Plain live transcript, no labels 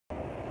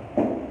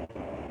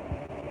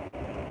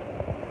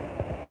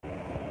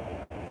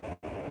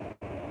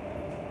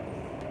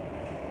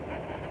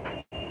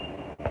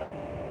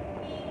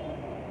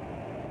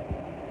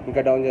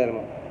ఇంకా డౌన్ చేయాలి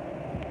మ్యామ్,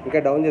 ఇంకా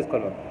డౌన్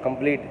చేసుకోవాలి ma'am.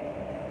 Complete.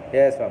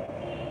 Yes ma'am,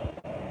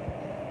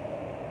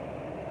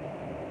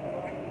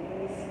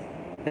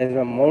 yes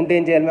ma'am.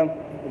 Mountain చేయాలి మ్యామ్.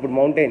 ఇప్పుడు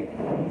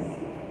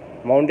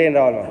మౌంటైన్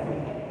రావాలి ma'am.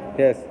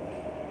 Yes,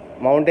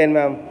 mountain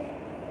ma'am.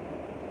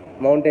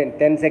 Mountain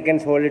 10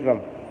 seconds hold it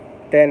ma'am.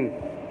 10,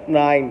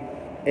 9,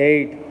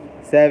 8,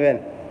 7,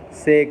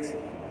 6,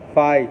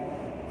 5,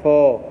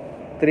 4,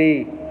 3,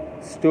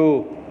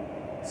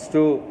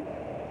 2.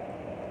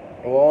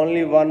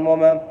 Only 1 more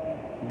ma'am.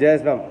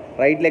 Just ma'am,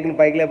 right లెగ్ని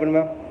పైకి లేపండి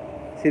మ్యామ్.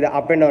 సీదా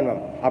up and down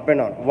ma'am, up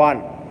and down. 1,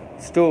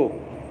 2,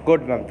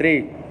 good ma'am.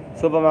 3,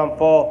 super ma'am.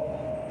 4,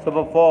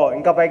 super. 4,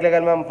 ఇంకా పైకి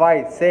లేగాలి ma'am.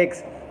 5, 6,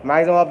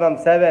 maximum up ma'am.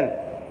 7,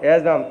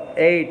 yes ma'am.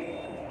 8,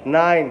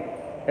 9,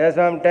 yes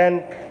ma'am. 10,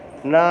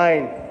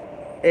 9,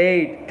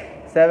 8,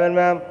 7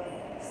 ma'am.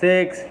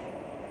 6,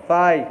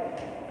 5,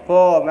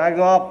 4,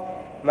 maximum up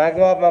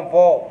ma'am.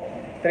 4,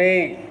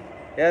 3,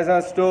 yes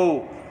ma'am. 2,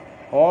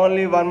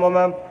 only 1 more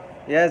ma'am.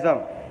 Yes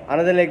ma'am,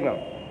 another leg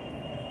ma'am.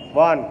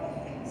 1,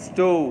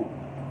 2,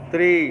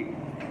 3,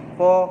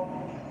 4,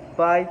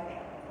 5,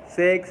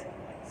 6,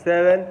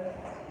 7,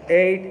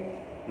 8,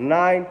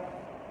 9,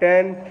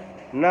 10,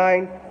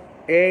 9,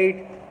 8,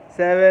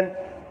 7,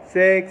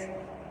 6,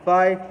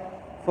 5,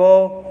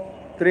 4,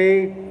 3,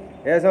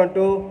 yes ma'am.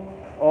 2,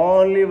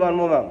 only 1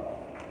 more ma'am.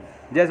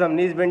 Just ma'am,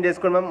 knees bend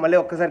చేసుకోండి ma'am. మళ్ళీ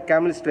ఒక్కసారి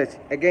Camel stretch,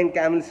 again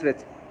Camel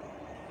stretch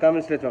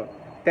ma'am.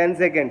 10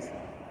 seconds.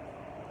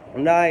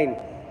 9,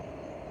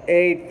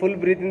 8, full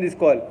breathing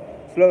తీసుకోవాలి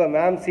స్లోగా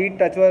ma'am. Seat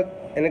touch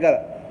వెనకాల,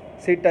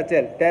 seat touch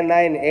చేయాలి. 10,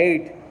 9,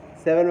 8,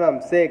 7 ma'am.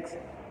 6,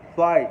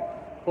 5,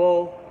 4,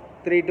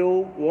 3, 2,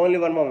 only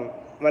 1 more ma'am.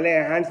 మళ్ళీ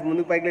hands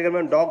ముందుకు పైకి లేపాలి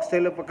మ్యామ్. డాగ్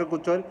స్టైల్లో పక్క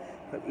కూర్చోవాలి.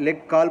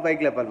 లెగ్ కాల్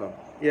పైకి లేపాలి మ్యామ్.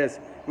 ఎస్,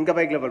 ఇంకా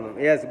పైకి లేపాలి ma'am.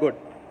 Yes, good.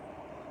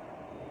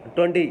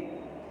 20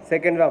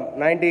 seconds ma'am.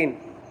 19,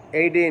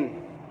 18,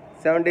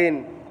 17,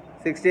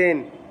 16,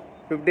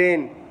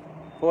 15,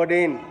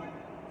 14,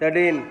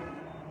 13,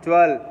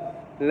 12,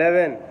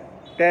 11,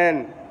 10,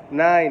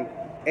 9,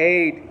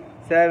 8,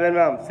 7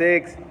 ma'am.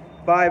 6,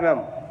 5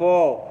 ma'am.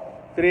 4,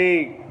 3,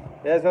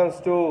 yes ma'am.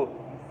 2,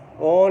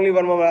 only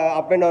 1 more.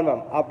 Up and down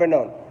ma'am, up and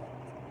down.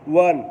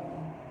 1,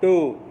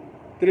 2,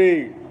 3,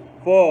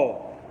 4,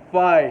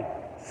 5,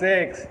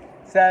 6,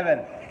 7,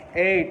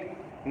 8,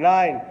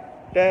 9,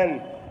 10,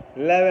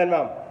 11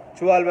 ma'am.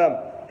 12 ma'am.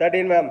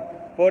 13 ma'am.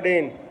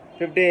 14,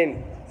 15,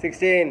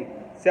 16,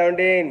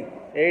 17,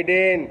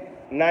 18,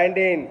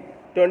 19,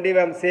 20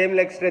 ma'am. Same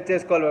leg stretch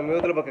చేసుకోవాలి ma'am.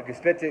 యూతుల పక్కకి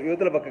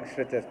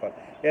స్ట్రెచ్ చేసుకోవాలి.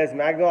 Yes,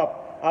 maximum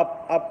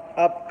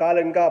up. కాలు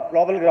ఇంకా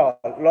లోపలికి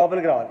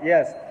రావాలి.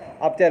 ఎస్,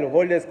 అప్ చేయాలి,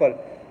 hold చేసుకోవాలి.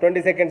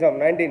 20 seconds ma'am.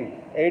 19,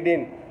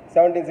 18,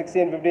 17,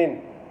 16, 15,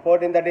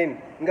 14, 13,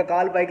 ఇంకా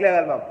కాలు పైకి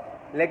లేవాలి మ్యామ్.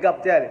 లెగ్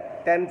అప్ చేయాలి.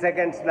 10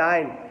 seconds.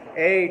 9,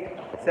 8,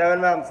 7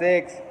 ma'am.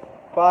 6,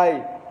 5,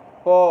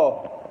 4,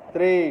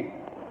 3,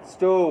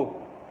 2,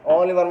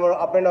 only 1 more.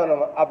 Up and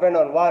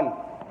down. 1,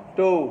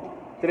 2,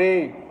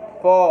 3,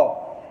 4,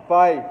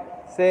 5,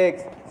 6,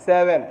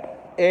 7,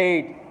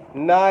 8,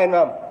 9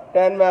 ma'am.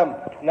 10 ma'am.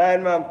 9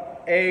 ma'am.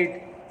 8,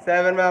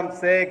 7 ma'am.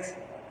 6,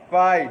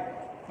 5,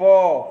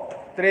 4,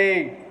 3,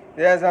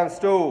 yes ma'am.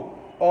 2,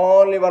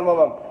 only 1 more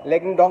ma'am.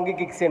 లెగ్ని donkey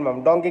kicks చేయండి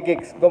ma'am. Donkey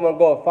kicks.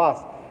 Go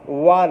fast.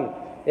 1,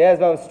 yes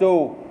ma'am. 2,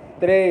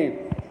 3,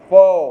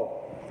 4,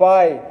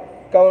 5,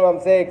 come on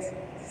ma'am. 6,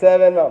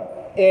 7 ma'am.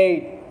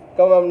 8,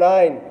 come on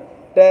 9,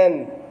 10,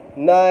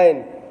 9,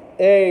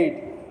 8,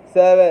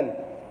 7,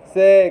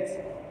 6,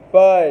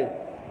 5,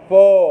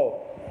 4,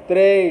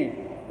 3,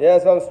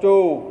 yes ma'am. 2,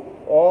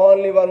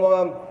 only 1 more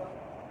ma'am.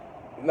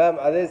 Ma'am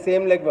అదే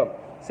same leg ma'am.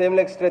 Same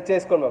leg stretch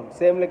చేసుకోండి ma'am.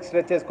 Same leg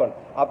stretch చేసుకోండి.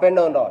 Up and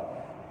down రావాలి.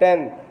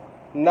 10,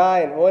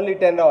 9, only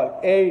 10 రావాలి.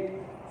 8,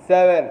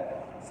 7,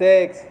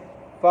 6,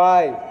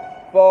 5,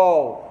 4,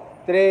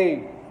 3,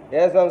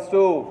 yes ma'am.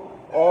 2,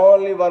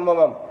 only 1 more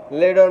ma'am.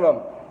 Lay down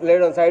ma'am.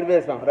 Side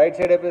base ma'am. Right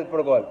side అయిపోయి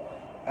పడుకోవాలి.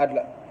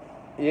 అట్లా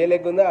ఏ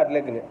leg ఉందో అట్లా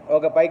లెగ్ని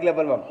ఒక పైకి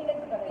లేపాలి మ్యామ్.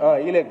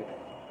 ఈ leg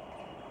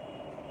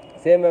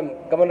same ma'am.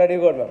 Come on ready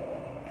కూడా మ్యామ్.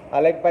 ఆ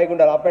లెగ్ పైకి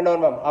ఉండాలి. Up and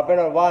down ma'am.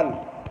 1,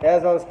 yes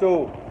ma'am. 2,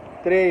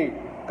 3,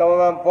 come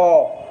ma'am. 4,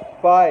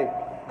 5,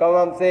 come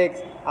ma'am. 6,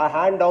 ఆ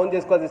హ్యాండ్ డౌన్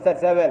చేసుకోవాలి sister.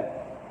 7,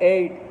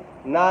 8,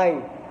 9,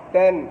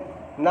 10,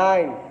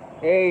 9,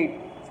 8,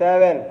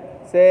 7,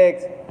 6,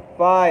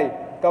 5,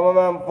 come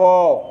ma'am.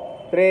 4,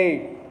 3,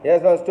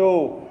 yes ma'am. 2,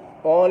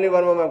 only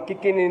 1 more ma'am.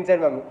 Kick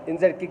inside ma'am.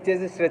 Inside kick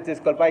చేసి stretch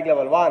చేసుకోవాలి. పైకి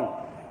level. 1,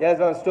 yes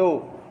ma'am. 2,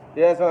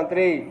 yes ma'am.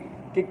 3,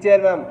 kick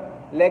చేయాలి ma'am.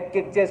 Leg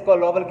kick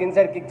చేసుకోవాలి. లోపలికి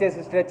inside kick చేసి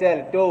stretch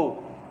చేయాలి. 2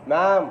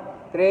 ma'am.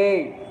 3,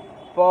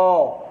 4,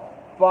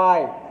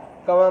 5,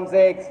 come ma'am.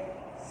 6,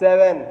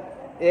 7,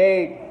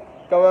 8,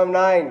 come ma'am.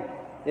 9,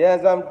 yes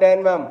ma'am. 10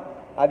 ma'am.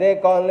 అదే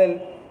కాల్ని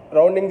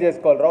రౌండింగ్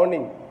చేసుకోవాలి.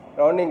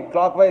 Rounding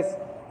clock wise.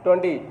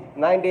 20,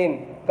 19,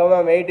 come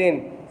ma'am. 18,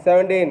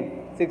 17,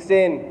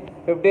 16,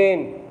 15,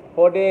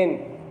 14,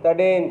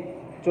 13,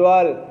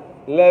 12,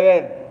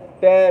 11,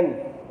 10,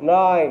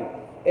 9,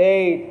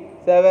 8,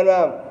 7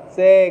 ma'am.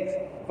 6,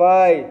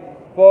 5,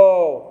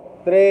 4,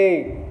 3,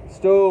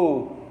 2,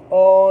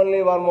 only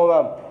 1 more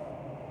ma'am.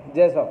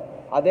 Just ma'am.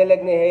 అదే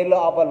లెగ్ని హెయిర్లో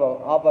ఆపాలి మ్యామ్,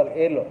 ఆపాలి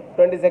ఎయిర్లో.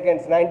 20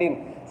 seconds. 19,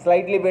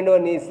 slightly bend your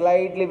knees,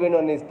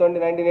 20,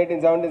 19, 18,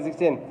 17,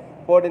 16,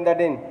 14,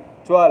 13,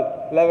 12,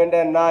 11,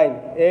 10, 9,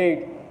 8,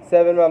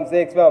 7 ma'am,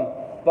 6 ma'am,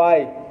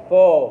 5,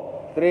 4,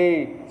 3,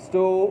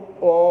 2,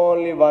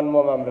 only one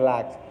more ma'am.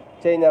 Relax.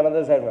 Change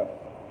another side ma'am.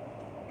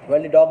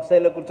 మళ్ళీ dog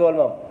స్టైల్లో కూర్చోవాలి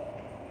ma'am.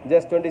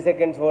 Just 20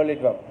 seconds hold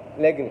it ma'am.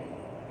 లెగ్ని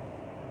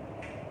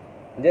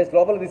just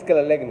లోపలికి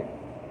తీసుకెళ్ళాలి లెగ్ని,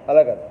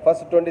 అలా కాదు.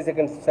 ఫస్ట్ 20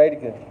 seconds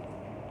సైడ్కి.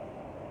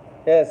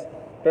 ఎస్,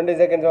 20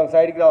 seconds మ్యామ్,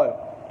 సైడ్కి రావాలి.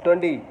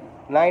 20,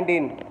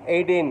 19,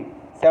 18,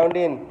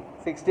 17,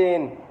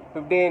 16,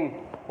 15,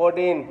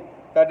 14,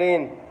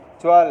 13,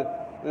 12,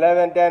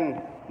 11, 10,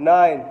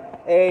 9,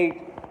 8,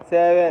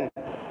 7,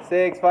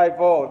 6, 5,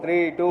 4,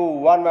 3, 2,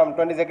 1 ma'am.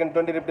 20 seconds,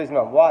 20 repetitions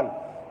ma'am. 1,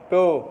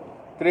 2,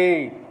 3,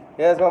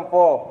 yes ma'am,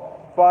 4,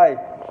 5,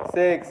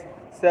 6,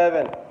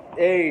 7,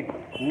 8,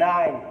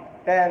 9,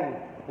 10,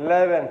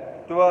 11,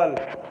 12,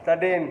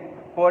 13,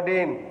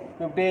 14,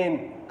 15,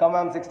 come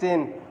ma'am,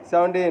 16,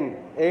 17,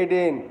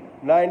 18,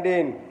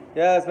 19,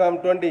 yes ma'am,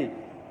 20,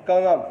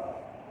 come ma'am.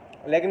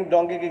 లెగ్ని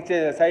donkey kick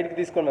సైడ్కి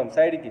తీసుకోండి మ్యామ్,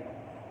 సైడ్కి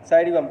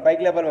మ్యామ్.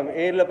 పైకి లేపాలి మ్యామ్,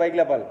 ఎయిర్లో పైకి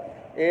లేపాలి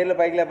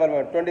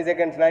ma'am. 20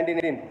 seconds. 19,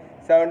 18,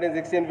 17,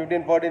 16,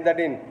 15, 14,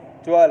 13,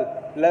 12,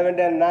 11,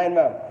 10, 9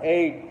 ma'am,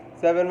 8,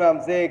 7 ma'am,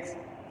 6,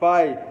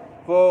 5,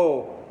 4,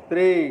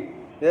 3,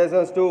 yes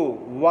ma'am, 2,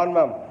 1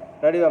 ma'am.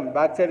 Ready ma'am.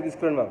 Back side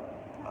తీసుకోండి మ్యామ్.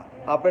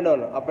 Up and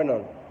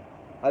down.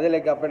 అదే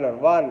leg up and down.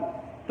 1,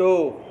 2,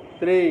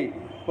 3,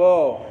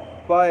 4,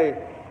 5,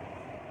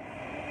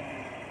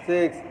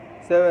 6,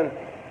 7,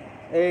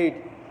 8,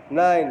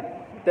 9,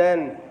 10,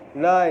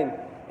 9,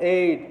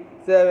 8,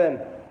 7,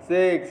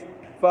 6,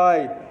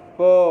 5,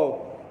 4,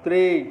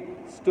 3,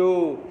 2,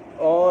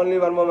 only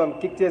one more ma'am.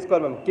 Kick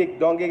చేసుకోవాలి మ్యామ్. కిక్,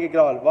 డాంకీ కిక్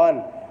రావాలి. 1,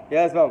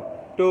 yes ma'am.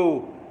 2,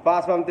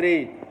 fast ma'am. 3,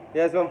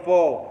 yes ma'am.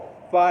 4,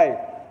 5,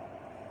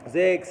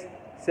 6,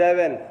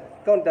 7,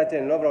 count touch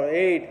చేయండి, no problem.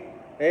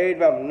 8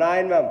 ma'am.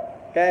 9 ma'am.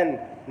 10,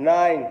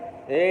 9,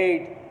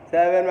 8,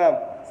 7 ma'am.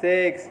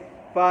 6,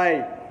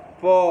 5,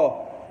 4,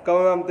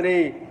 come ma'am.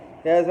 3,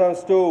 yes ma'am.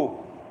 2,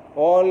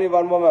 only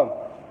one more ma'am.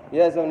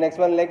 yes ma'am.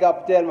 Next one leg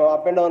up చేయాలి ma'am.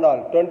 Up and down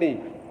రావాలి. 20,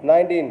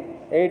 19,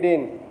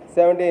 18,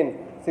 17,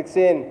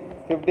 16,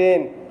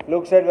 15,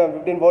 look straight ma'am.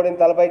 15, 14,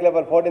 తల పైకి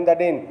లేపాలి. 14,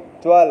 13,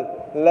 12,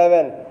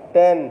 11,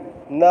 10,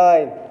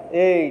 9,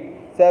 8,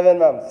 7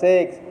 ma'am.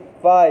 6,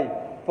 5,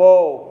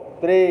 4,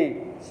 3,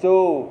 2,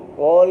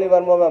 only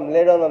one more ma'am.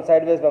 Lay down ma'am,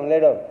 side ways ma'am. Lay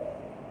down.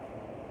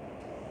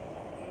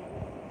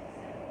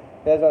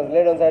 yes ma'am.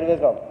 Lay down, side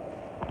ways ma'am.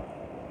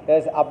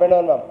 yes, up and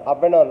down ma'am.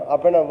 Up and down.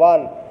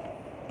 1,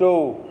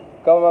 2,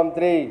 come ma'am.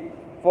 3,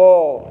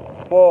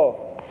 4,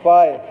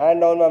 5,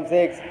 hand down ma'am.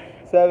 6,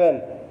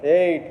 7,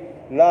 8,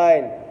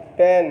 9,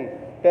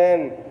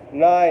 10,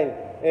 9,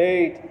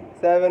 8,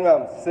 7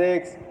 ma'am.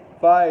 6,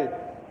 5,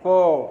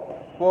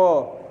 4,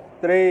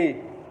 3,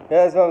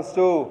 yes ma'am.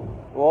 2,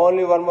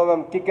 only one more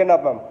ma'am. Kick and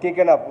up ma'am.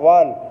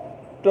 1,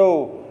 2,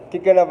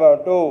 kick and up ma'am.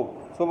 2,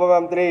 super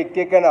ma'am. 3,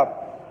 kick and up.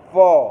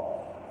 4,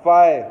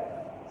 5,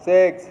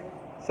 6,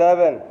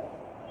 7,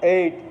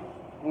 8,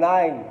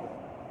 9,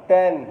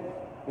 10,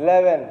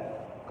 11,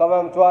 come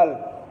on 12,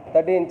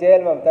 13,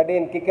 jail ma'am.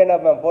 13, kick and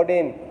up ma'am.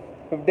 14,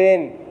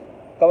 15,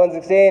 come on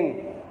 16,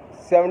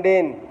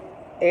 17,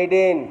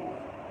 18,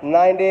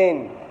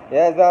 19,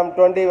 yes ma'am.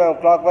 20 ma'am.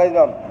 Clockwise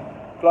ma'am.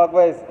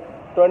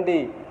 20,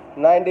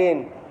 19,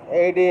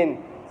 18,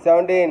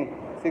 17,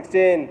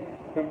 16,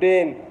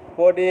 15,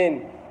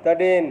 14,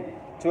 13,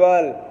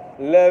 12,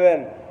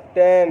 11,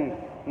 10,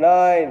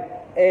 9,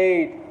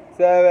 8,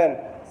 7,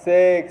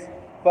 6,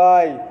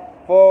 5,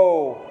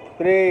 4,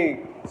 3,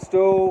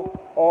 2,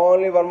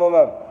 only one more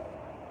ma'am.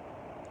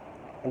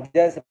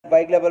 Just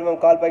pike level ma'am,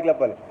 call pike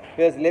level.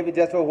 Yes, leave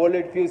just for hold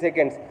it few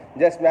seconds.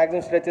 Just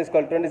maximum stretches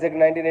call. 20 seconds,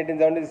 19, 18,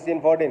 17,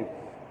 16, 14,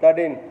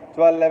 13,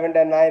 12, 11,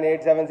 10, 9,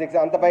 8, 7, 6.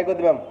 అంత పైకి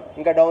వద్దు ma'am.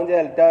 ఇంకా down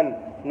చేయాలి. 10,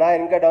 9,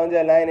 ఇంకా down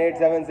చేయాలి. 9, 8,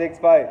 7, 6,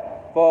 5,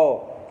 4,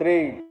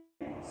 3,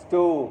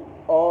 2,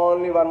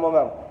 only one more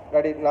ma'am.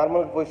 Ready.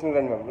 Normal position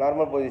రండి ma'am.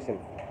 Normal position.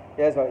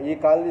 Yes ma'am. ఈ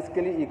కాలు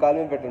తీసుకెళ్ళి ఈ కాలు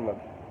మీద పెట్టండి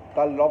మ్యామ్.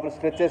 కాలు లోపల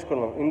స్ట్రెచ్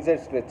చేసుకోండి మ్యామ్.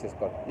 ఇన్సైడ్ స్ట్రెచ్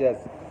చేసుకోవాలి.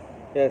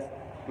 ఎస్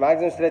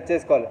మ్యాక్సిమం స్ట్రెచ్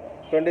చేసుకోవాలి.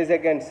 20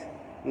 seconds.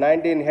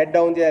 19, హెడ్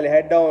డౌన్ చేయాలి.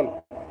 Head down.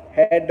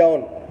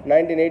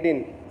 19, 18,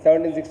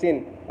 17, 16.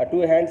 ఆ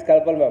 2 hands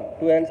కలపాలి మ్యామ్.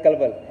 2 hands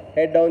కలపాలి.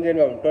 హెడ్ డౌన్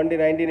చేయండి మ్యామ్. 20,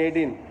 19,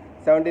 18,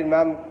 17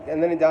 మ్యామ్.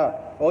 కింద నుంచి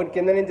ఒకటి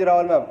కింద నుంచి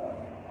రావాలి మ్యామ్.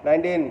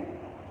 19,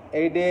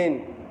 18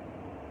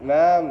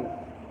 మ్యామ్.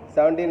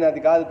 17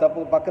 అది కాదు, తప్పు.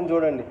 పక్కకు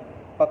చూడండి.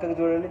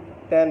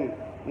 10,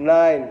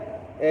 9,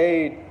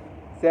 8,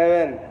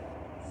 7,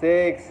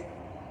 6,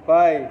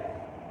 5,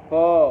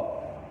 4.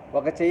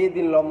 ఒక చెయ్యి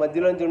దీనిలో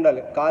మధ్యలోంచి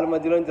ఉండాలి. కాలు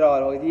మధ్యలోంచి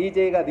రావాలి. ఈ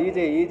చెయ్యి కాదు, ఈ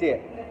చెయ్యి.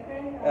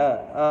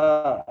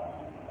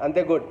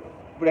 అంతే, గుడ్.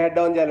 ఇప్పుడు హెడ్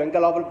డౌన్ చేయాలి. ఇంకా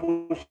లోపల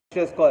పుష్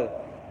చేసుకోవాలి.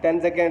 10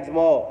 seconds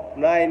more.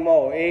 9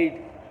 more. 8,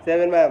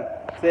 7 ma'am.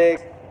 6,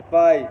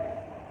 5,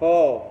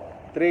 4,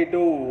 3,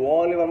 2.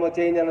 Only one more.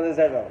 Change another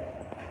side ma'am.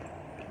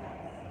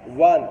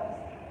 1,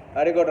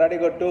 ready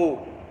good. 2,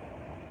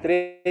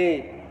 3,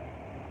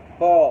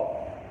 4,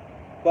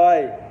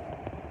 5,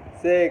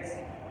 6,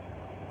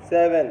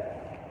 7,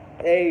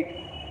 8,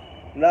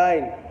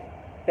 9,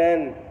 10,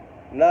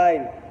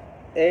 9,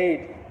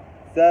 8,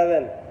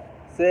 7,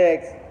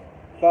 6,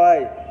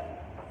 5,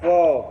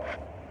 4,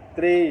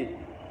 3,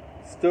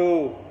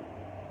 2.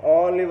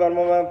 Only one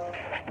more, ma'am.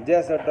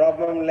 Just drop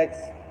ma'am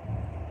legs.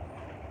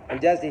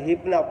 Just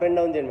hip up and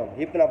down, ma'am.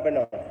 Hip up and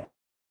down.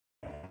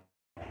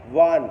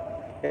 1,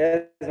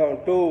 yes ma'am.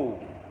 2,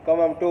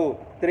 come on, 2,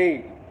 3,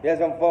 yes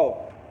ma'am. 4,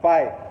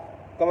 5,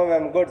 come on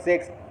ma'am. Good.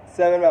 6,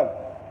 7 ma'am.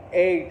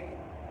 8,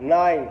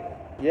 9,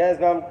 yes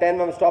ma'am. 10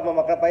 ma'am. Stop ma'am.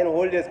 అక్కడ పైన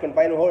hold చేసుకోండి.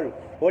 పైన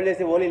hold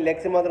చేసి only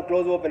legs మాత్రం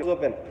close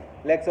open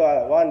legs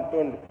 1,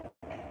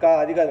 2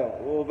 అది కాదు ma'am.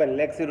 Open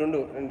legs రెండు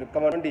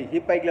come 20.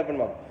 Hip పైకి లేపండి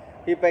మ్యామ్.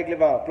 హిప్ పైకి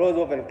లేపా. Close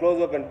open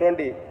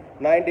 20,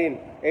 19,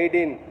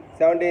 18,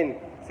 17,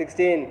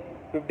 16,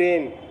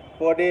 15,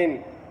 14,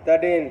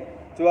 13,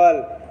 12,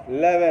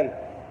 11,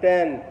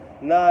 10,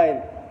 9,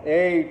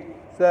 8,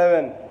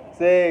 7,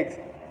 6,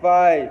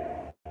 5,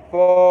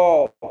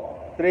 4,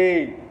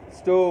 3,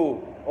 2.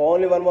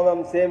 Only one more ma'am.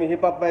 Same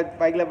hip up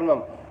పైకి లేపండి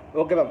మ్యామ్.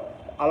 Okay ma'am.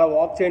 అలా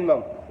వాక్ చేయండి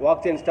మ్యామ్. వాక్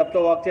చేయండి. స్టెప్తో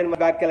వాక్ చేయండి.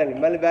 బ్యాక్కి వెళ్ళండి.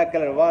 మళ్ళీ బ్యాక్కి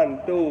వెళ్ళండి. 1,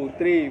 2,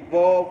 3,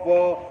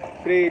 4,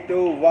 3,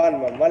 2, 1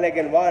 మ్యామ్. మళ్ళీ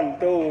again 1,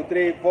 2,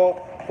 3,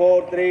 4,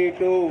 3,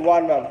 2,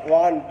 1 ma'am.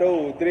 1, 2,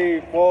 3,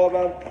 4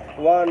 ma'am.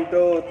 1,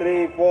 2, 3,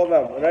 4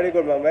 ma'am. Ready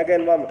good ma'am.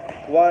 Again ma'am.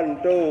 1,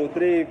 2,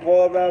 3,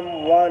 4 ma'am.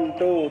 1,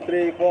 2,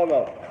 3, 4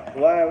 ma'am.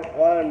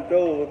 1,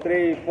 2,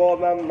 3, 4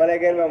 ma'am. మళ్ళీ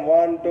అగైన్ మ్యామ్.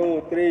 1, 2,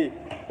 3,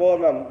 4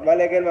 మ్యామ్.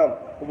 మళ్ళీ అగైన్ మ్యామ్.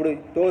 ఇప్పుడు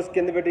టోస్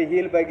కింద పెట్టి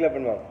హీల్ పైకి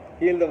లేపండి మ్యామ్.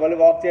 హీల్తో మళ్ళీ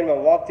వాక్ చేయండి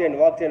మ్యామ్. వాక్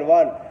చేయండి.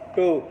 1,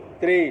 2,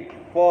 3,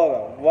 4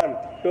 1,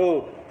 2,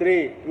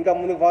 3. ఇంకా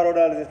ముందుకు ఫార్వర్డ్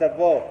అవ్వాలి సిస్టర్.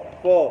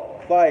 4,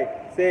 5,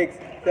 6,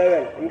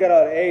 7. ఇంకా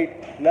రావాలి. 8,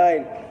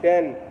 9,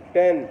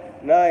 10,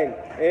 9,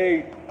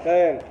 8,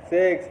 7,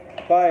 6,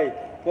 5,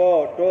 4,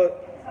 2,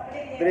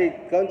 3.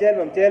 కౌంట్ చేయాలి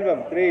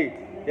ma'am. 3,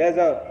 yes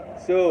ma'am.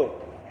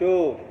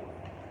 2.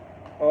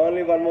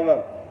 Only one more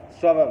ma'am.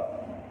 Stop ma'am.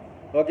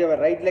 Okay ma'am.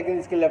 Right leg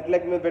తీసుకెళ్ళి లెఫ్ట్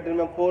లెగ్ మీద పెట్టండి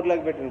మ్యామ్. 4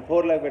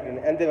 లెగ్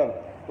పెట్టండి. అంతే మ్యామ్.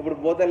 ఇప్పుడు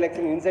బోత్ లెగ్స్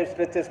ఇన్సైడ్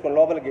స్ట్రెచ్ చేసుకోండి.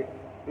 లోపలికి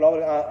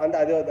అంతే.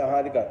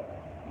 అది కాదు.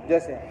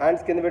 జస్ట్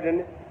హ్యాండ్స్ కింద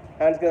పెట్టండి.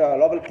 హ్యాండ్స్ కింద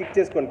లోపల కిక్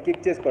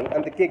చేసుకోండి.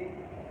 అంతే. Kick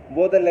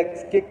both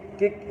legs.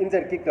 Kick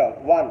inside. Kick రావాలి.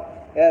 1,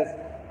 yes.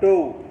 2,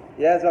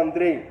 yes ma'am.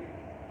 3,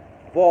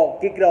 4,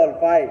 కిక్ రావాలి.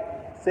 5,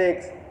 6,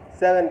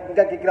 7,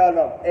 ఇంకా కిక్ రావాలి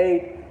మ్యామ్.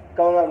 8,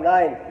 come ma'am.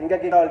 9, ఇంకా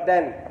కిక్ రావాలి.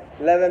 10,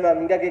 11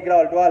 మ్యామ్. ఇంకా కిక్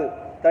రావాలి. 12,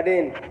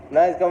 13,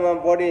 nice come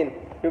ma'am. 14,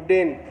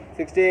 15,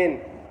 16,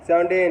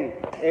 17,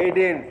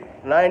 18,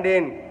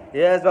 19,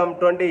 yes ma'am.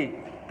 20,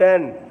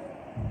 10,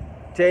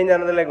 change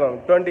another leg ma'am.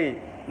 20,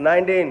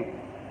 19,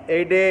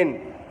 18,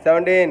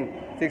 17,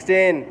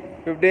 16,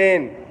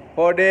 15,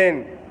 14,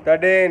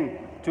 13,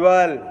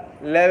 12,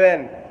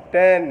 11,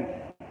 10,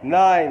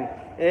 9,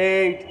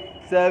 8,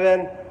 7,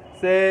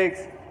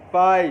 6,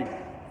 5,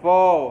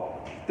 4,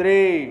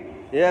 3,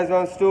 yes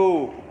ma'am. 2.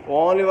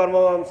 Only one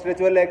more ma'am. Stretch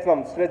your legs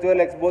ma'am.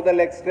 Both the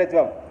legs stretch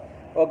ma'am.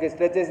 Okay,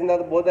 stretch చేసిన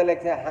తర్వాత both the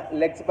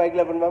legs పైకి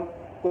లేపండి ma'am.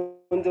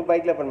 కొంచెం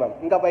పైకి లేపండి ma'am.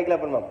 ఇంకా పైకి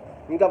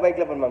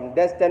లేపండి ma'am.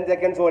 Just 10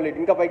 seconds hold it.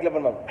 ఇంకా పైకి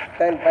లేపండి మ్యామ్.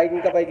 10 పైకి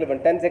ఇంకా పైకి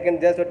లేపండి. 10 seconds.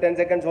 Just 10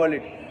 seconds hold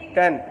it.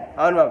 10.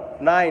 అవును మ్యామ్.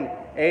 9,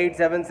 8,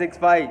 7, 6,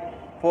 5,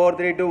 4,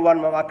 3, 2,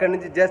 1 మ్యామ్. అక్కడి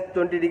నుంచి జస్ట్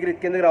 20 degrees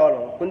కిందకి రావాలి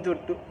మ్యామ్. కొంచెం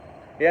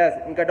ఎస్.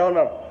 ఇంకా డౌన్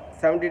మ్యామ్.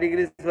 70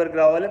 degrees వరకు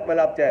రావాలి.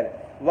 మళ్ళీ అప్ చేయాలి.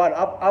 1,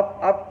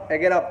 up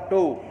again up.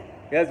 2,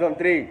 yes ma'am.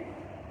 3,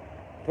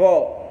 4,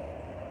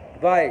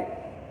 5,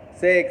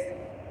 6,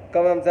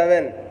 come ma'am.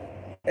 7,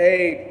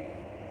 8,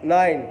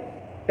 9,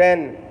 10,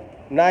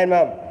 9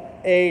 ma'am.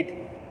 8,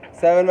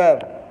 7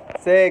 ma'am.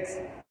 6,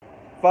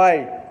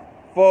 5,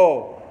 4,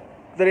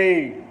 3,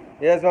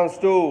 yes ma'am.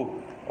 2.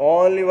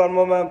 Only one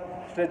more ma'am.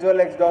 Stretch your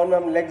legs down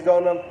ma'am. Legs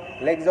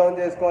down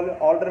చేసుకోవాలి.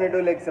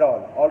 ఆల్టర్నేటివ్ లెగ్స్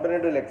రావాలి.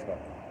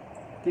 మ్యామ్.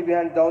 కీప్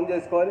హ్యాండ్ డౌన్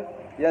చేసుకోవాలి.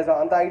 Yes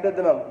అంత height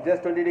వద్దు ma'am.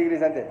 Just 20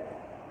 degrees అంతే.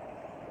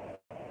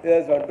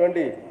 Yes ma'am.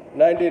 20,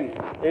 19,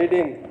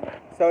 18,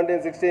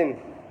 17, 16,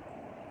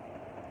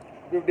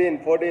 15,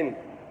 14,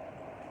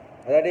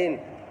 13,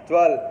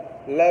 12,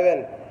 11,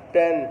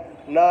 10,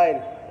 9,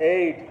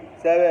 8,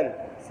 7,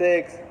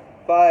 6,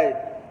 5,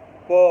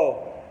 4,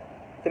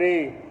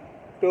 3,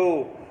 2,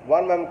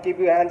 1 ma'am. Keep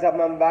you hands up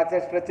ma'am. Back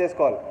side stretch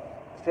చేసుకోవాలి.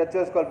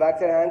 Back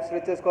side hands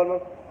stretch చేసుకోవాలి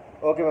ma'am.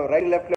 Okay ma'am. Right left